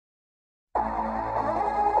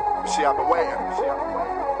See, I've been waiting.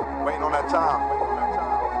 Waiting on that time.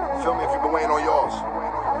 Feel me if you've been waiting on yours.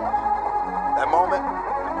 That moment,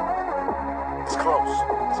 it's close.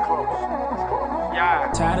 It's close. It's close.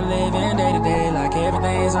 Yeah. Tired of living day to day like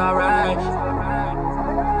everything's alright.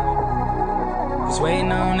 Just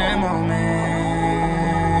waiting on that moment.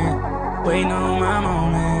 Waiting on my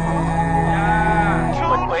moment.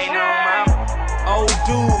 Waiting on my moment. Old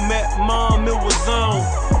dude met mom, it was on.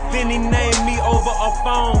 Then he named me over a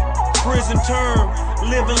phone. Prison term,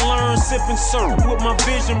 live and learn, sip and serve with my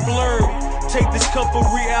vision blurred. Take this cup of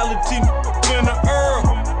reality in the earth.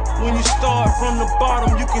 When you start from the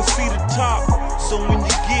bottom, you can see the top. So when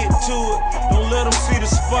you get to it, don't let them see the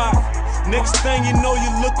spot. Next thing you know,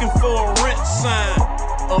 you're looking for a rent sign.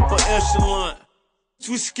 Upper echelon,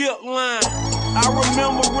 we skip line. I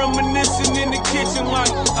remember reminiscing in the kitchen like,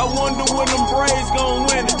 I wonder when them Braves gon'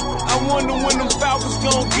 win it. I wonder when them Falcons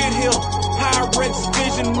gon' get here. Pyrex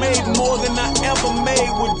vision made more than I ever made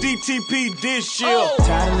with DTP this year.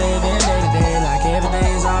 Tired of living day to day like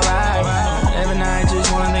everything's alright. Every night just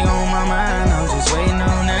one thing on my mind. I'm just waiting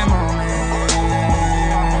on that moment.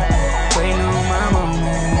 Waiting on my moment.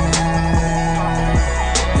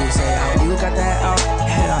 You say, oh, you got that? Oh,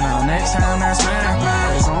 hell no, next time that's mine.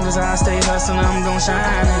 As long as I stay hustling, I'm gon' shine.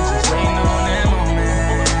 I'm just waiting on that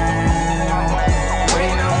moment.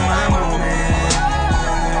 Waiting on my moment.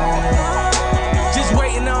 Just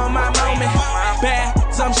waiting on my moment. Bad,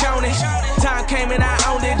 so I'm showing it. Time came and I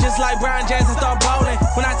owned it, just like Brian Jackson start bowling.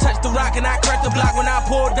 When I touched the rock and I cracked the block, when I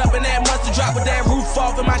pulled up and that mustard drop with that roof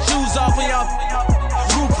off and my shoes off and y'all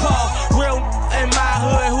roof off. Real in my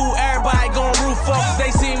hood, who everybody gon' roof off.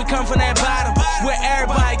 They see me come from that bottom, where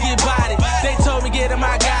everybody get bodied. They told me get him,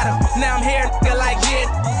 I got him. Now I'm here, like yeah,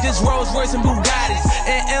 this Rolls Royce and Bugattis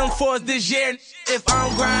and M4s this year. If I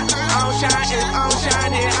don't grind, I don't shine. If I don't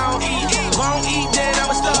shine, then I don't eat. If I don't eat, then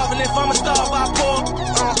I'ma starve. And if I'ma starve, I